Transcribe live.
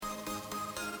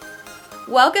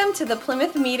Welcome to the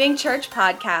Plymouth Meeting Church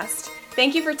podcast.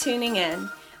 Thank you for tuning in.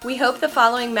 We hope the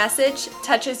following message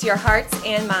touches your hearts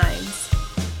and minds.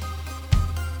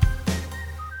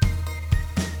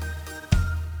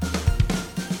 There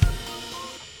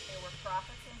were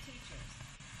prophets and teachers: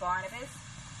 Barnabas,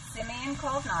 Simeon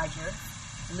called Niger,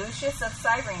 Lucius of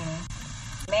Cyrene,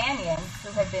 Manaen,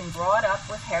 who had been brought up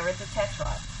with Herod the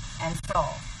Tetrarch, and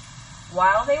Saul.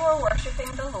 While they were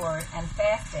worshiping the Lord and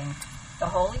fasting, the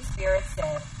Holy Spirit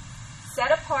said,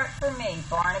 "Set apart for me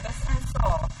Barnabas and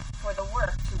Saul for the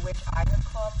work to which I have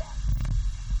called them."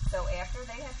 So after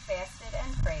they had fasted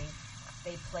and prayed,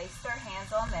 they placed their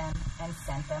hands on them and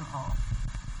sent them off.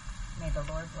 May the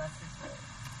Lord bless his word.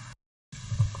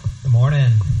 Good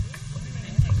morning.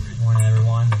 Good morning,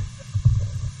 everyone.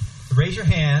 So raise your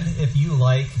hand if you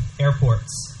like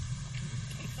airports.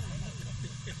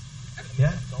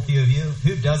 Yeah, a few of you.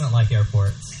 Who doesn't like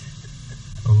airports?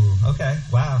 Ooh, okay.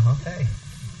 Wow, okay.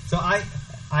 So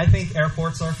I think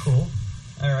airports are cool.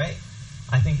 All right.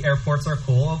 I think airports are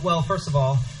cool. Well, first of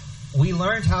all, we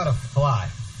learned how to fly.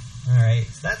 All right.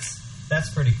 So that's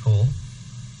pretty cool.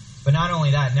 But not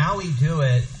only that, now we do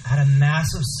it at a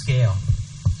massive scale.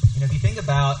 You know, if you think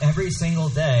about every single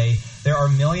day, there are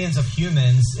millions of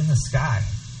humans in the sky.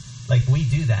 Like, we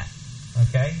do that.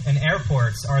 Okay? And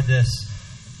airports are this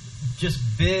just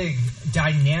big,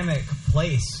 dynamic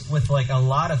place with like a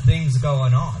lot of things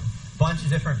going on. Bunch of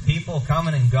different people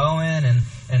coming and going,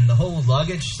 and the whole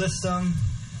luggage system.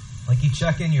 Like, you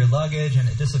check in your luggage and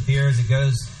it disappears. It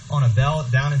goes on a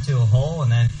belt down into a hole,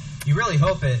 and then you really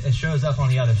hope it shows up on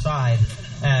the other side.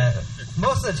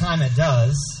 Most of the time it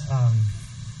does.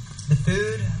 The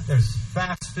food, there's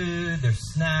fast food,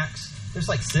 there's snacks. There's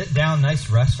like sit-down nice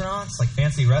restaurants, like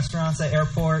fancy restaurants at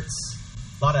airports.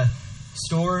 A lot of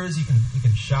stores you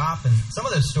can shop, and some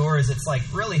of those stores, it's like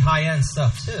really high-end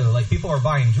stuff too. Like, people are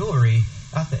buying jewelry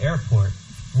at the airport.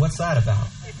 What's that about?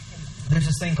 There's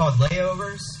this thing called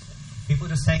layovers. People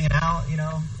just hanging out, you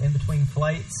know, in between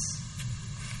flights.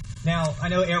 Now, I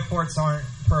know airports aren't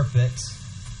perfect,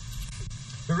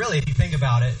 but really, if you think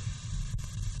about it,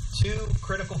 two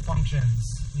critical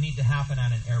functions need to happen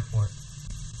at an airport.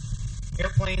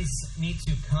 Airplanes need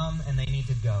to come and they need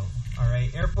to go. All right,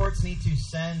 airports need to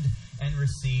send and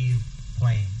receive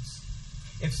planes.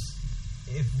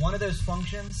 If one of those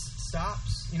functions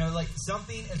stops, you know, like,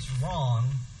 something is wrong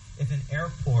if an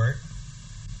airport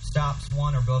stops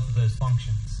one or both of those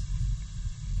functions.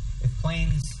 If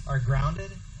planes are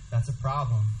grounded, that's a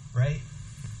problem, right?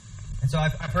 And so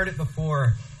I've heard it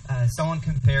before. Someone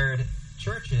compared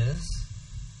churches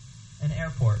and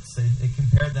airports. They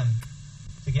compared them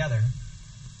together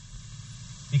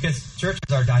because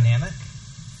churches are dynamic.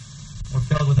 We're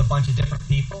filled with a bunch of different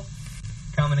people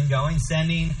coming and going.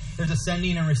 There's a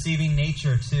sending and receiving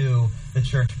nature to the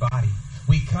church body.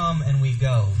 We come and we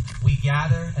go. We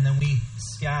gather and then we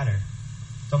scatter.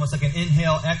 It's almost like an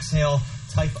inhale, exhale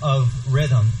type of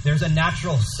rhythm. There's a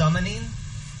natural summoning,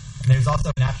 and there's also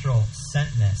a natural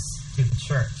sentness to the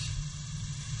church.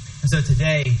 And so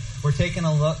today, we're taking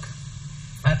a look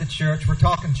at the church. We're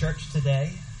talking church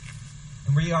today,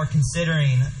 and we are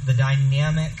considering the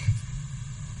dynamic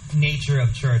nature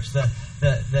of church.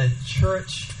 The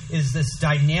church is this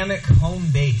dynamic home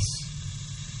base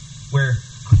where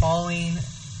calling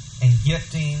and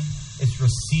gifting is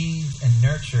received and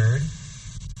nurtured,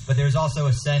 but there's also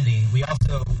a sending. We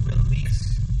also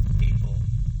release people.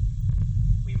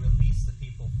 We release the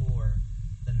people for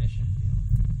the mission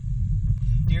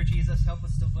field. Dear Jesus, help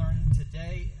us to learn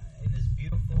today in this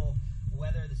beautiful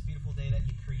weather, this beautiful day that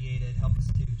you created. Help us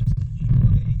to just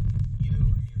enjoy you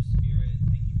and your spirit.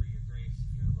 Thank you for your grace,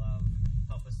 your love.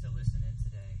 Help us to listen in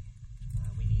today.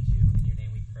 We need you. In your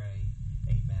name we pray.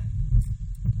 Amen.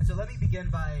 And so let me begin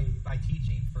by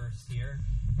teaching first here.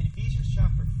 In Ephesians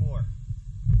chapter 4,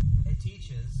 it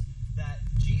teaches that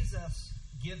Jesus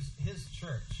gives his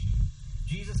church.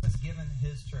 Jesus has given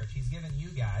his church. He's given you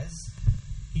guys.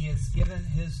 He has given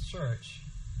his church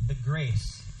the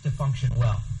grace to function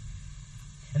well.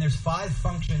 And there's 5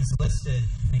 functions listed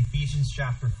in Ephesians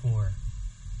chapter 4.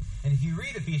 And if you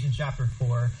read Ephesians chapter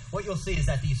 4, what you'll see is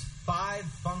that these 5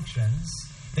 functions,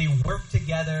 they work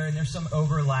together, and there's some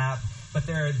overlap, but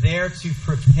they're there to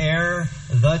prepare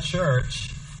the church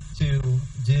to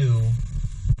do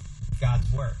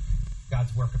God's work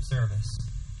of service,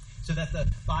 so that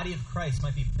the body of Christ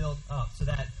might be built up, so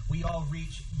that we all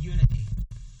reach unity,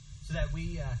 so that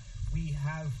we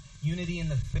have unity in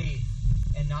the faith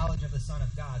and knowledge of the Son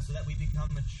of God, so that we become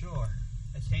mature,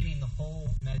 attaining the whole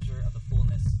measure of the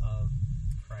fullness of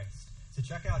Christ. So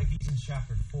check out Ephesians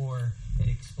chapter 4. It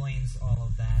explains all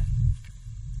of that.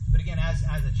 But again, as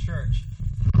a church,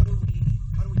 how do we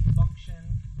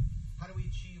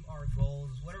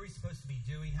What are we supposed to be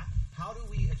doing? How do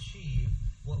we achieve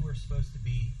what we're supposed to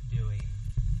be doing?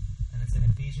 And it's in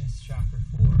Ephesians chapter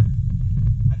 4.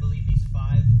 I believe these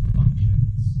 5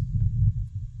 functions.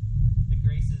 The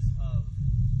graces of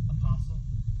apostle,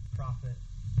 prophet,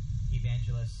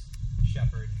 evangelist,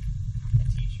 shepherd, and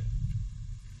teacher.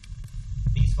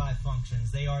 These 5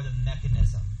 functions, they are the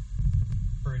mechanism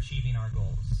for achieving our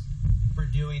goals, for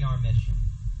doing our mission,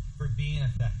 for being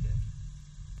effective.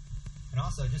 And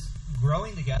also just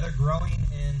growing together, growing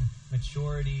in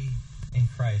maturity in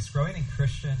Christ, growing in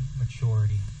Christian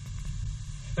maturity.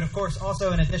 But of course,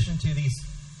 also in addition to these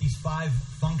 5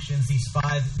 functions, these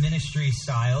 5 ministry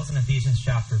styles in Ephesians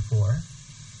chapter 4,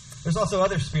 there's also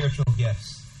other spiritual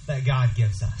gifts that God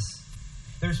gives us.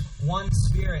 There's one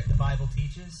Spirit, the Bible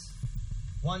teaches,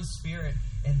 one Spirit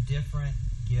and different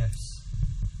gifts.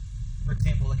 For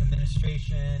example, like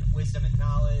administration, wisdom and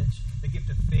knowledge, the gift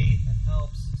of faith and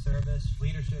helps, service,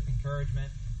 leadership,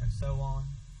 encouragement, and so on.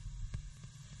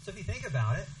 So if you think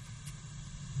about it,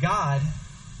 God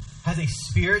has a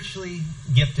spiritually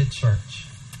gifted church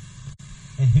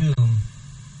in whom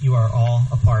you are all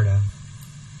a part of.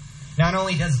 Not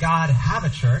only does God have a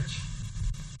church,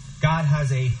 God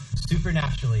has a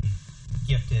supernaturally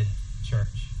gifted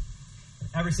church.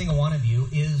 Every single one of you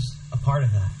is a part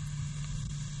of that.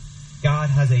 God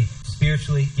has a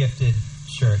spiritually gifted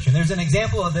church. And there's an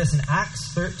example of this in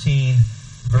Acts 13,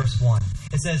 verse 1.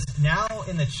 It says, "Now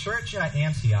in the church at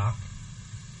Antioch,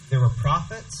 there were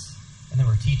prophets and there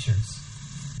were teachers."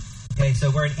 Okay, so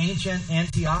we're in ancient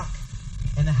Antioch.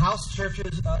 And the house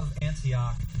churches of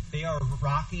Antioch, they are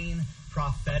rocking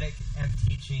prophetic and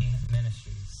teaching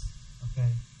ministries.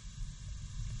 Okay?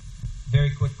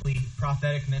 Very quickly,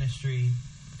 prophetic ministry.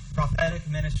 Prophetic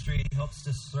ministry helps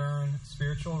discern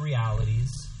spiritual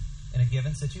realities in a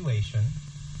given situation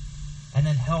and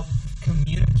then help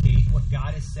communicate what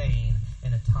God is saying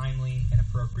in a timely and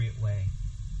appropriate way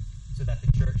so that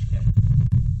the church can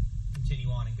continue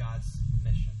on in God's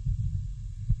mission.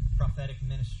 Prophetic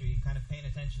ministry, kind of paying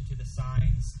attention to the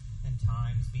signs and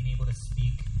times, being able to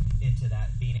speak into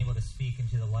that, being able to speak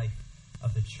into the life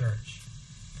of the church.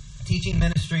 Teaching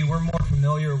ministry, we're more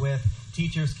familiar with.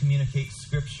 Teachers communicate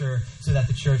Scripture so that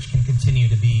the church can continue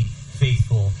to be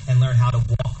faithful and learn how to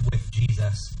walk with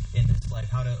Jesus in this life,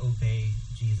 how to obey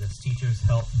Jesus. Teachers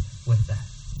help with that.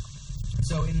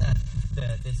 So in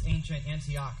this ancient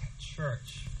Antioch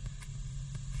church,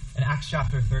 in Acts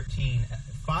chapter 13,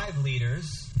 5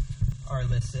 leaders are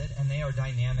listed, and they are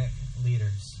dynamic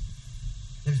leaders.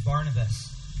 There's Barnabas.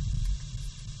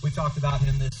 We talked about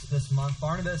him this month.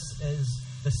 Barnabas is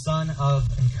the son of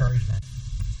encouragement.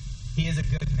 He is a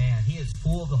good man. He is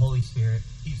full of the Holy Spirit.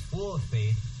 He's full of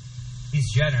faith.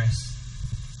 He's generous.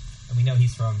 And we know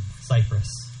he's from Cyprus.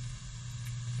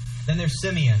 Then there's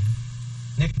Simeon,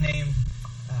 nicknamed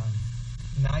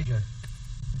Niger.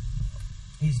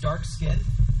 He's dark-skinned,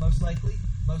 most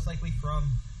likely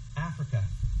from Africa.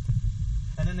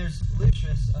 And then there's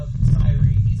Lucius of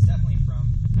Cyrene. He's definitely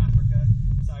from Africa.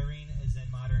 Cyrene is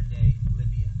in modern-day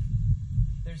Libya.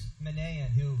 There's Manaen,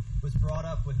 who was brought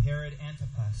up with Herod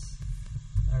Antipas.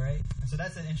 All right? And so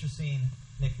that's an interesting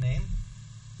nickname.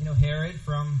 You know, Herod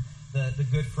from the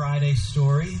Good Friday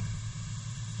story.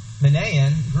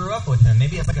 Manaen grew up with him,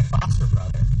 maybe as like a foster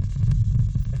brother.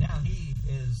 But now he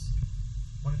is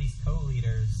one of these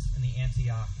co-leaders in the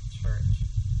Antioch church.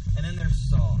 And then there's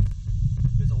Saul.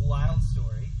 There's a wild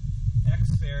story.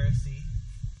 Ex-Pharisee,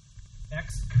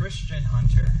 ex-Christian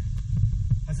hunter,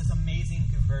 has this amazing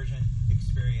conversion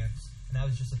experience. And that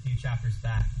was just a few chapters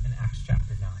back in Acts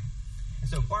chapter 9. And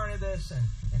so Barnabas and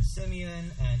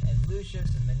Simeon and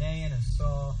Lucius and Manaen and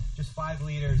Saul, just 5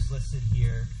 leaders listed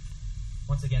here.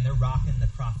 Once again, they're rocking the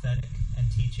prophetic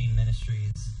and teaching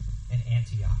ministries in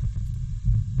Antioch.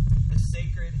 The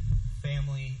sacred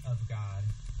family of God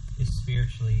is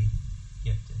spiritually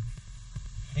gifted.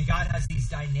 And God has these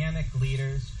dynamic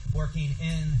leaders working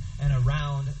in and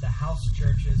around the house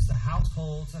churches, the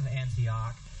households of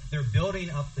Antioch. They're building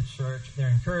up the church. They're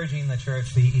encouraging the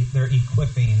church. They're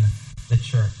equipping the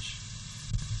church.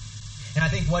 And I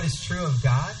think what is true of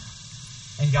God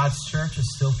and God's church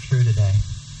is still true today.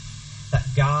 That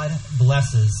God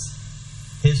blesses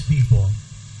His people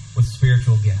with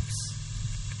spiritual gifts.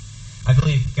 I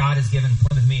believe God has given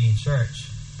Plymouth Meeting Church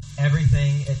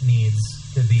everything it needs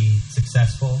to be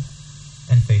successful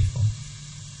and faithful.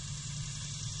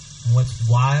 And what's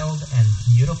wild and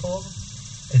beautiful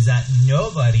is that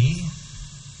nobody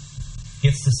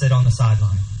gets to sit on the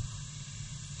sideline.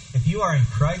 If you are in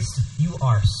Christ, you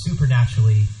are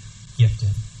supernaturally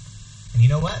gifted. And you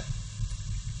know what?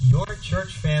 Your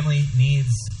church family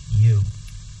needs you.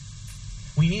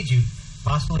 We need you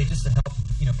possibly just to help,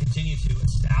 continue to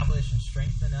establish and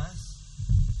strengthen us.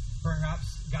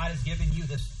 Perhaps God has given you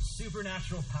this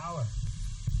supernatural power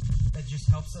that just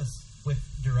helps us with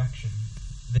direction,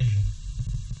 vision.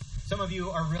 Some of you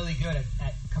are really good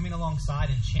at coming alongside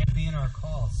and championing our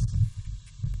cause.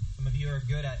 Some of you are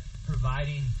good at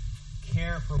providing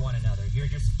care for one another. You're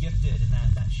just gifted in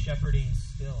that shepherding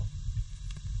skill.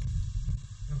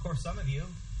 And of course, some of you,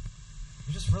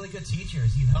 you're just really good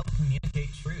teachers. You help communicate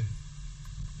truth.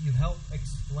 You help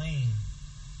explain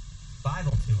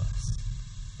Bible to us.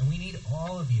 And we need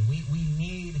all of you. We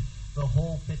need the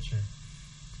whole picture.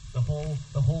 The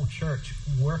whole church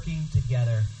working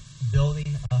together,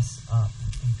 building us up,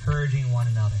 encouraging one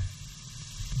another.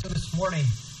 So this morning,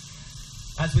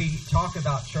 as we talk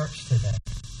about church today,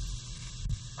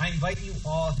 I invite you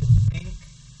all to think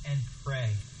and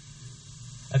pray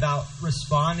about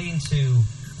responding to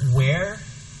where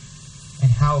and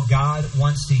how God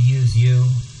wants to use you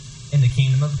in the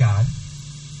kingdom of God,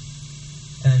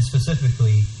 and then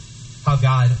specifically how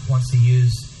God wants to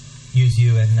use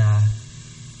you in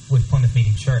with Plymouth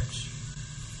Meeting Church.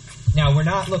 Now, we're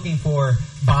not looking for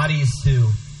bodies to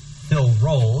fill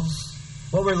roles.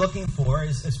 What we're looking for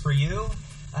is for you,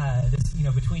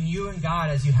 between you and God,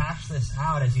 as you hash this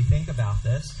out, as you think about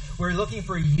this, we're looking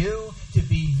for you to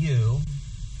be you,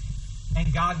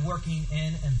 and God working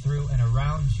in and through and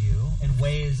around you in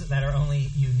ways that are only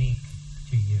unique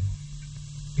to you.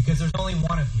 Because there's only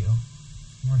one of you,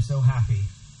 and we're so happy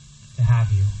to have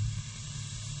you.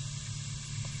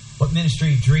 What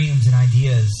ministry dreams and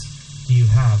ideas do you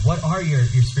have? What are your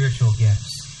spiritual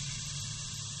gifts?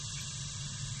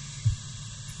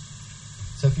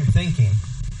 So if you're thinking,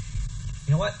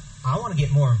 you know what, I want to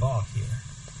get more involved here,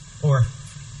 or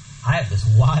I have this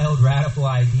wild, radical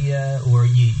idea, or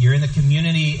you're in the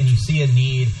community and you see a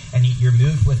need and you're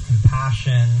moved with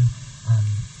compassion.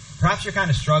 Perhaps you're kind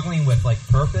of struggling with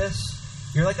purpose.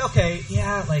 You're like, okay,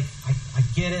 yeah, I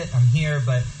get it, I'm here,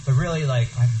 but really I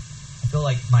feel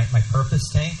like my purpose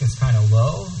tank is kind of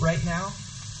low right now.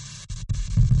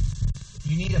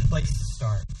 You need a place to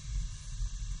start.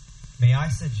 May I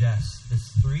suggest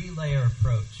this 3-layer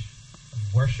approach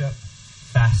of worship,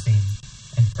 fasting,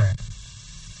 and prayer.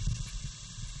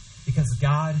 Because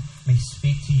God may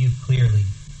speak to you clearly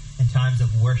in times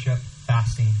of worship,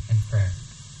 fasting, and prayer.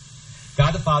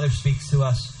 God the Father speaks to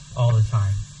us all the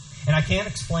time. And I can't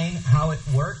explain how it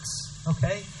works,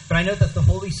 okay? But I know that the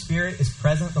Holy Spirit is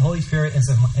present. The Holy Spirit is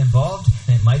involved,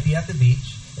 and it might be at the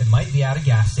beach. It might be at a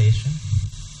gas station.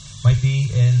 It might be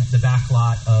in the back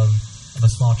lot of a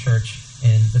small church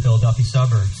in the Philadelphia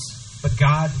suburbs. But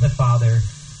God the Father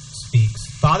speaks.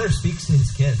 Father speaks to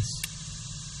his kids.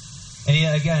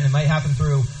 And again, it might happen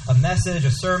through a message,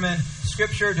 a sermon,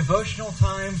 scripture, devotional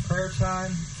time, prayer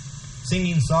time,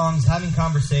 singing songs, having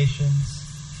conversations.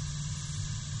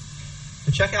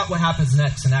 But check out what happens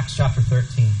next in Acts chapter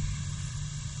 13.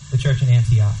 The church in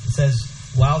Antioch. It says,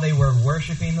 while they were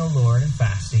worshiping the Lord and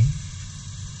fasting,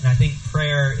 and I think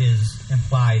prayer is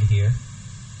implied here,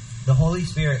 the Holy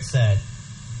Spirit said,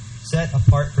 set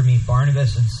apart for me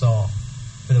Barnabas and Saul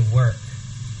for the work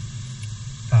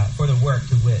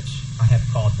to which I have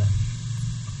called them.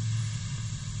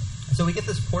 And so we get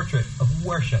this portrait of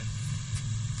worship,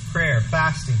 prayer,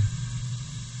 fasting.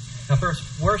 Now first,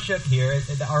 worship here,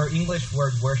 our English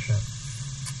word worship.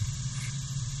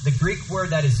 The Greek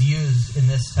word that is used in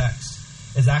this text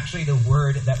is actually the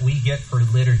word that we get for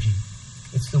liturgy.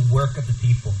 It's the work of the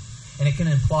people. And it can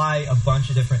imply a bunch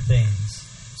of different things.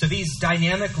 So these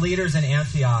dynamic leaders in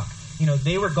Antioch,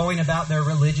 they were going about their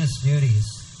religious duties.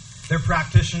 They're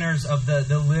practitioners of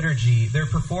the liturgy. They're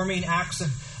performing acts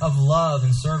of love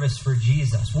and service for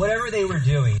Jesus. Whatever they were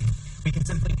doing, we can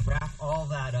simply wrap all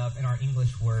that up in our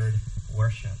English word,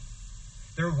 worship.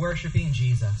 They're worshiping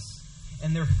Jesus,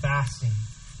 and they're fasting.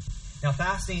 Now,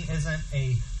 fasting isn't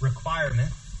a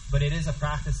requirement, but it is a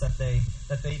practice that they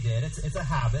did. It's a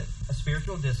habit, a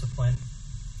spiritual discipline.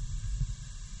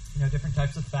 Different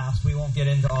types of fast. We won't get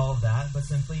into all of that, but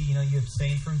simply, you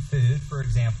abstain from food, for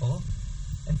example.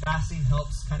 And fasting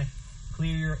helps kind of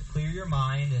clear your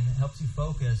mind and helps you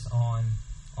focus on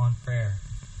prayer.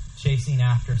 Chasing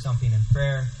after something in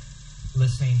prayer,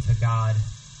 listening to God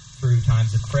through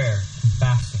times of prayer and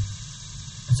fasting.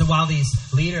 And so while these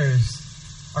leaders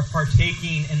are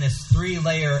partaking in this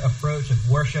 3-layer approach of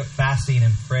worship, fasting,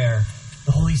 and prayer,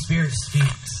 the Holy Spirit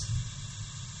speaks.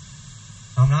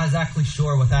 I'm not exactly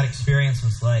sure what that experience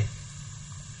was like,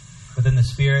 but then the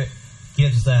Spirit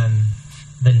gives them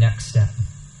the next step.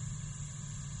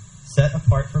 Set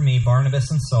apart for me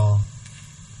Barnabas and Saul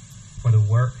for the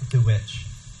work to which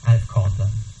I have called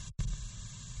them.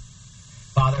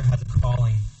 Father has a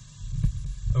calling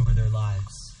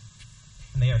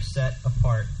set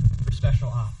apart for special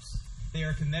ops. They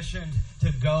are commissioned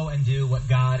to go and do what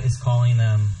God is calling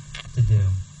them to do.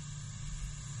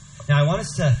 Now, I want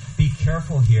us to be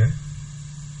careful here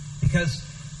because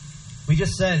we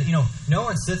just said, no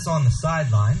one sits on the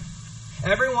sideline.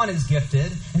 Everyone is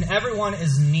gifted and everyone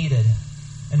is needed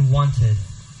and wanted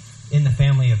in the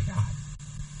family of God.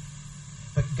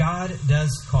 But God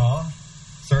does call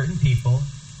certain people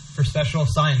for special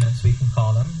assignments, we can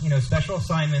call them, special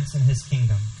assignments in his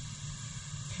kingdom.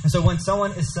 And so when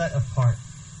someone is set apart,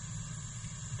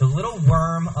 the little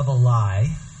worm of a lie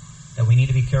that we need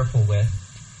to be careful with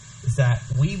is that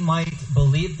we might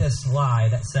believe this lie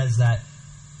that says that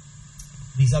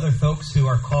these other folks who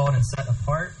are called and set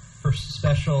apart for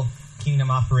special kingdom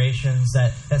operations,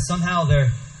 that somehow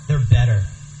they're better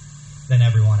than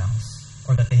everyone else,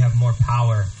 or that they have more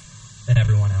power than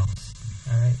everyone else.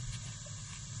 All right?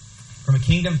 From a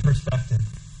kingdom perspective,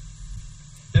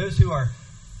 those who are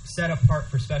set apart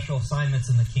for special assignments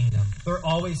in the kingdom, they're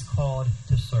always called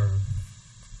to serve.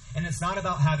 And it's not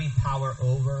about having power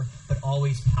over, but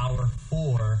always power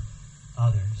for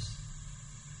others.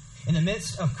 In the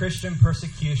midst of Christian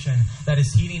persecution that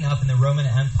is heating up in the Roman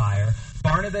Empire,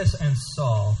 Barnabas and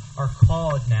Saul are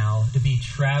called now to be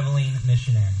traveling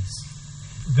missionaries.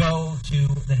 Go to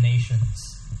the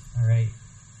nations. All right?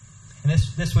 And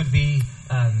this would be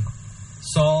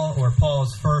Saul or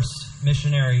Paul's first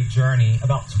missionary journey,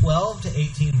 about 12 to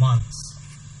 18 months,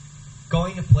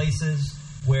 going to places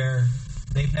where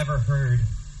they've never heard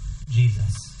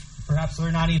Jesus. Perhaps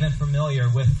they're not even familiar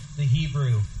with the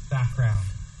Hebrew background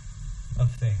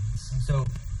of things. And so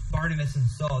Barnabas and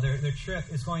Saul, their trip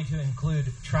is going to include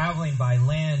traveling by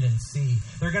land and sea.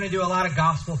 They're going to do a lot of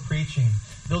gospel preaching.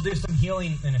 They'll do some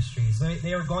healing ministries.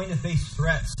 They are going to face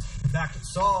threats. In fact,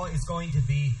 Saul is going to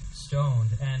be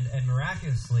stoned, and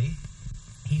miraculously,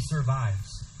 he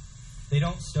survives. They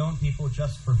don't stone people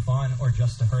just for fun or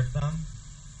just to hurt them.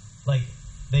 Like,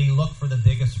 they look for the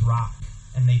biggest rock,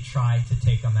 and they try to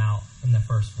take them out in the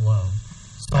first blow.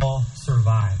 Saul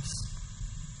survives.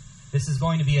 This is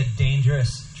going to be a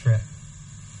dangerous trip.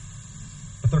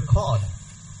 But they're called.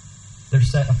 They're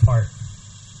set apart.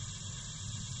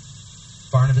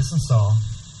 Barnabas and Saul,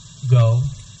 go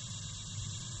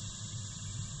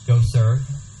serve,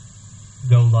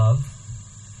 go love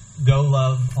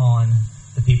on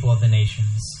the people of the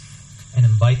nations, and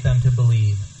invite them to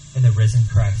believe in the risen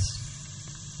Christ,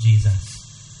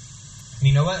 Jesus. And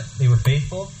you know what? They were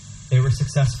faithful. They were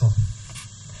successful.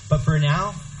 But for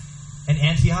now, in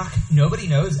Antioch, nobody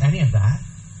knows any of that.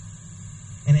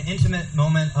 In an intimate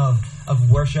moment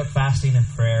of worship, fasting, and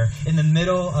prayer, in the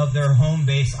middle of their home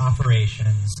base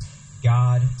operations,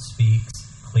 God speaks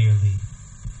clearly.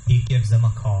 He gives them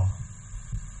a call.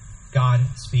 God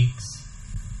speaks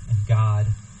and God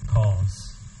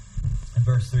calls. And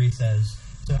verse 3 says,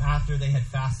 so after they had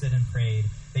fasted and prayed,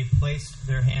 they placed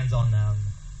their hands on them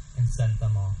and sent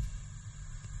them off.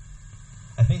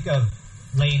 I think of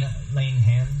laying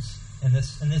hands, in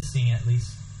this scene at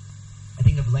least. I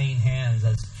think of laying hands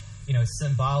as,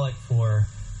 symbolic for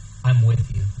I'm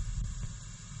with you.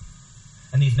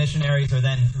 And these missionaries are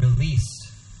then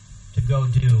released to go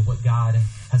do what God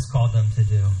has called them to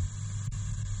do.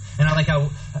 And I like how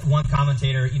one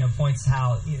commentator, points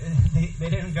out they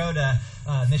didn't go to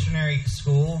missionary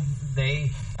school.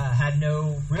 They had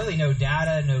no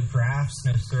data, no graphs,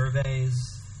 no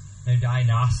surveys, no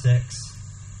diagnostics.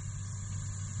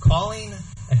 Calling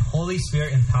and Holy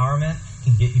Spirit empowerment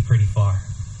can get you pretty far.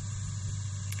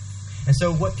 And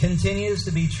so what continues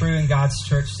to be true in God's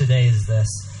church today is this.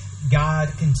 God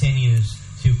continues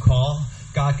to call.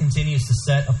 God continues to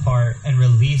set apart and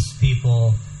release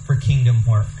people for kingdom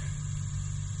work.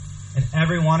 And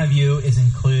every one of you is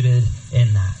included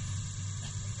in that.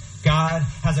 God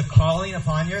has a calling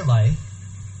upon your life,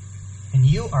 and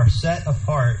you are set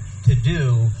apart to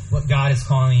do what God is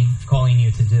calling you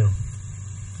to do.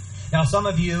 Now, some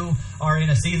of you are in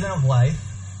a season of life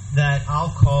that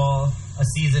I'll call a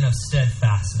season of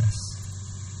steadfastness.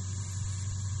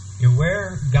 You're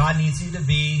where God needs you to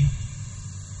be.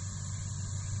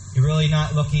 You're really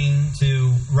not looking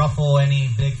to ruffle any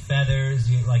big feathers.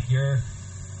 You're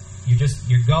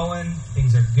going.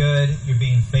 Things are good. You're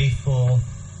being faithful.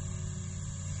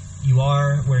 You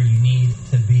are where you need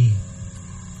to be.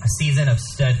 A season of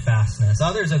steadfastness.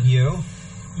 Others of you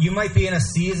might be in a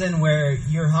season where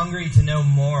you're hungry to know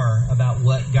more about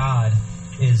what God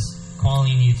is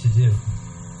calling you to do.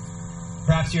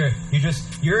 Perhaps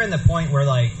you're in the point where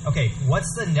okay,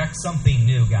 what's the next something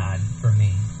new, God, for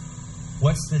me?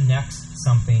 What's the next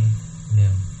something new?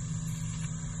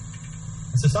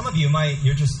 And so some of you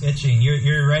you're just itching.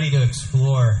 You're ready to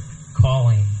explore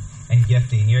calling and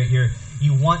gifting.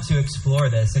 You want to explore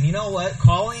this. And you know what?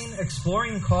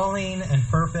 Exploring calling and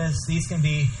purpose, these can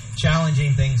be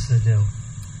challenging things to do.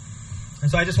 And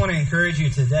so I just want to encourage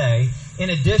you today, in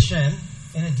addition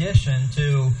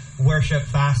to worship,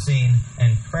 fasting,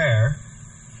 and prayer,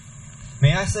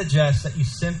 may I suggest that you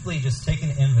simply just take an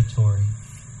inventory.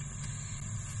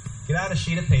 Get out a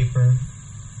sheet of paper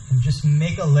and just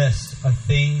make a list of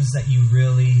things that you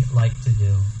really like to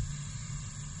do.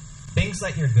 Things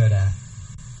that you're good at.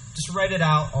 Just write it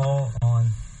out all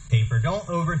on paper. Don't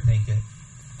overthink it.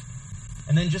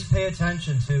 And then just pay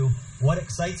attention to what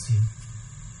excites you.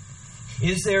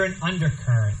 Is there an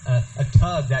undercurrent, a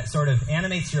tug that sort of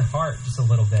animates your heart just a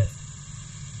little bit?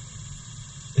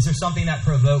 Is there something that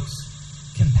provokes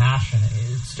compassion?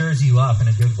 It stirs you up in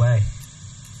a good way.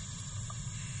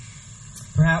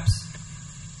 Perhaps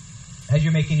as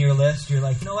you're making your list, you're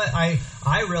like, you know what? I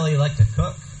really like to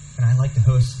cook, and I like to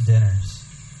host dinners.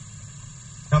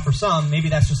 Now, for some, maybe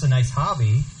that's just a nice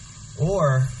hobby,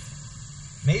 or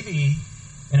maybe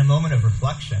in a moment of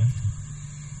reflection,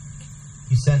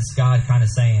 you sense God kind of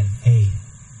saying, hey,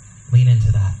 lean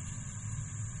into that.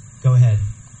 Go ahead.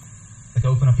 Like,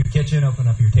 open up your kitchen, open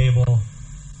up your table,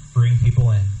 bring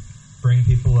people in, bring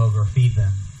people over, feed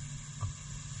them.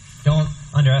 Don't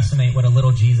underestimate what a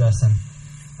little Jesus and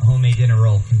a homemade dinner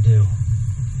roll can do.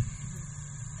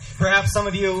 Perhaps some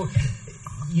of you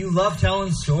love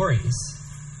telling stories.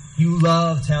 You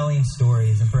love telling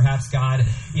stories. And perhaps God,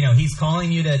 He's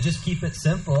calling you to just keep it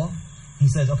simple. He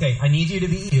says, okay, I need you to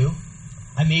be you.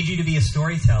 I made you to be a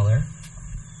storyteller.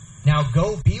 Now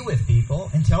go be with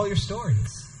people and tell your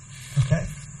stories. Okay?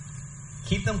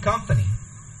 Keep them company.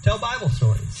 Tell Bible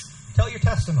stories. Tell your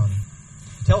testimony.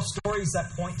 Tell stories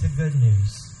that point to good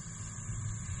news.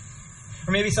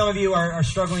 Or maybe some of you are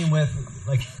struggling with,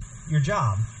 like, your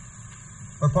job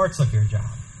or parts of your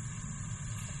job.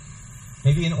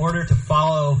 Maybe in order to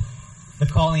follow the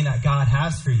calling that God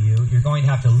has for you, you're going to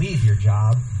have to leave your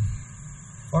job.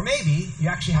 Or maybe you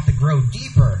actually have to grow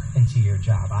deeper into your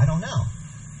job. I don't know.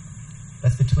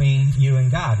 That's between you and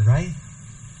God, right?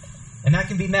 And that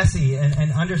can be messy.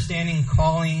 And understanding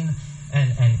calling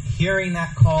and hearing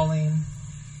that calling,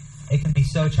 it can be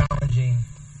so challenging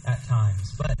at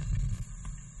times. But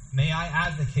may I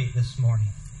advocate this morning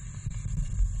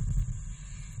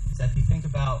is that if you think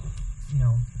about,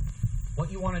 what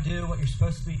you want to do, what you're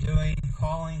supposed to be doing,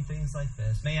 calling, things like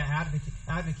this, may I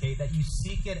advocate that you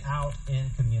seek it out in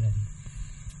community.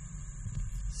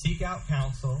 Seek out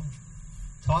counsel,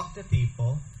 talk to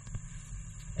people,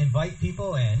 invite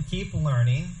people in, keep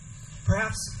learning.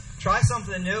 Perhaps try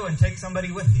something new and take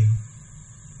somebody with you.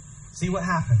 See what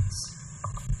happens.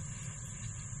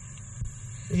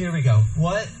 Here we go.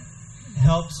 What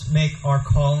helps make our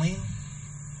calling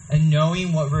and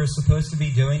knowing what we're supposed to be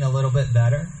doing a little bit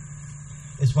better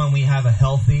is when we have a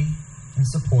healthy and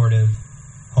supportive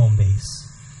home base.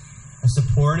 A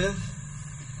supportive,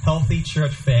 healthy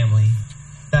church family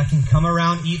that can come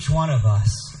around each one of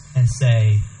us and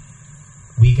say,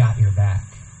 we got your back.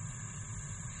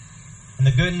 And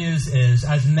the good news is,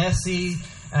 as messy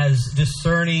as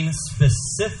discerning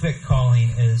specific calling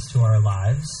is to our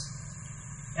lives,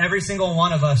 every single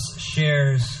one of us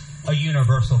shares a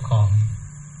universal calling.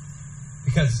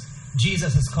 Because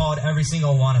Jesus has called every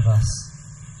single one of us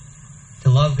to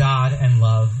love God and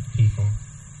love people.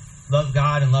 Love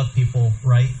God and love people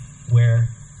right where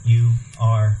you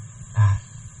are at.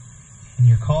 And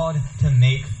you're called to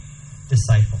make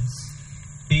disciples.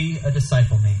 Be a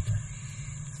disciple maker.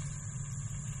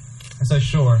 And so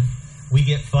sure, we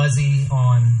get fuzzy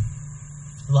on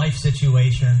life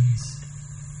situations,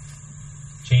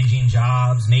 changing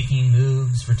jobs, making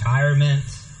moves, retirement,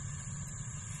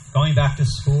 going back to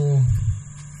school,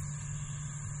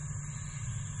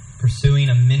 pursuing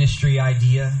a ministry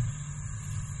idea.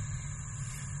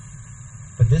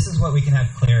 But this is what we can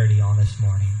have clarity on this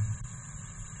morning.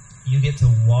 You get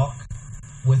to walk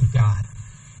with God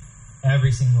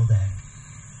every single day.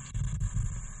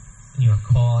 And you are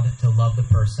called to love the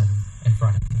person in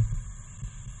front of you.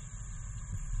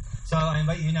 So I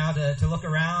invite you now to look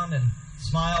around and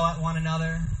smile at one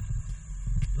another.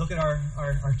 Look at our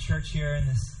church here in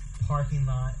this parking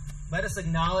lot. Let us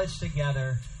acknowledge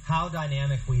together how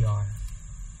dynamic we are.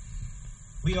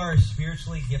 We are a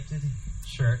spiritually gifted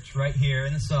church right here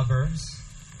in the suburbs.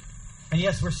 And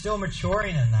yes, we're still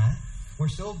maturing in that. We're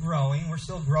still growing. We're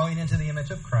still growing into the image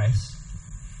of Christ.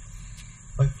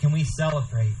 But can we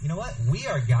celebrate? You know what? We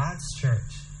are God's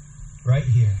church right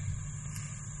here.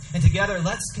 And together,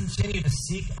 let's continue to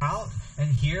seek out and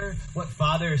hear what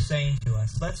Father is saying to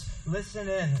us. Let's listen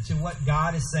in to what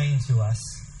God is saying to us.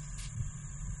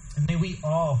 And may we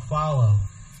all follow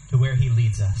to where he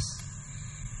leads us.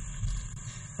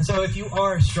 And so if you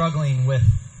are struggling with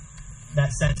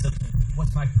that sense of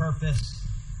what's my purpose,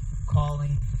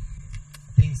 calling,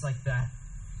 things like that,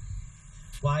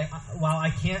 while I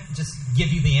can't just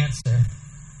give you the answer,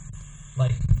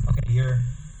 like, okay, you're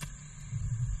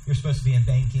supposed to be in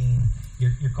banking,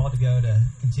 you're called to go to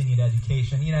continued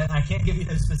education. You know, I can't give you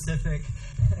those specific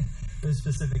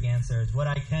answers. What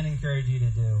I can encourage you to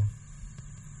do,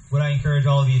 what I encourage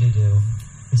all of you to do,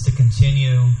 is to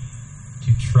continue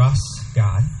to trust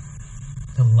God,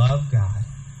 to love God,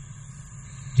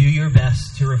 do your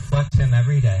best to reflect Him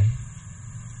every day,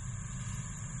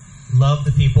 love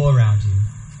the people around you,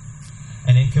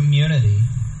 and in community,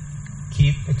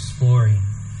 keep exploring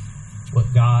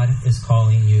what God is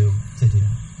calling you to do.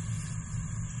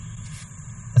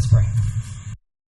 Let's pray.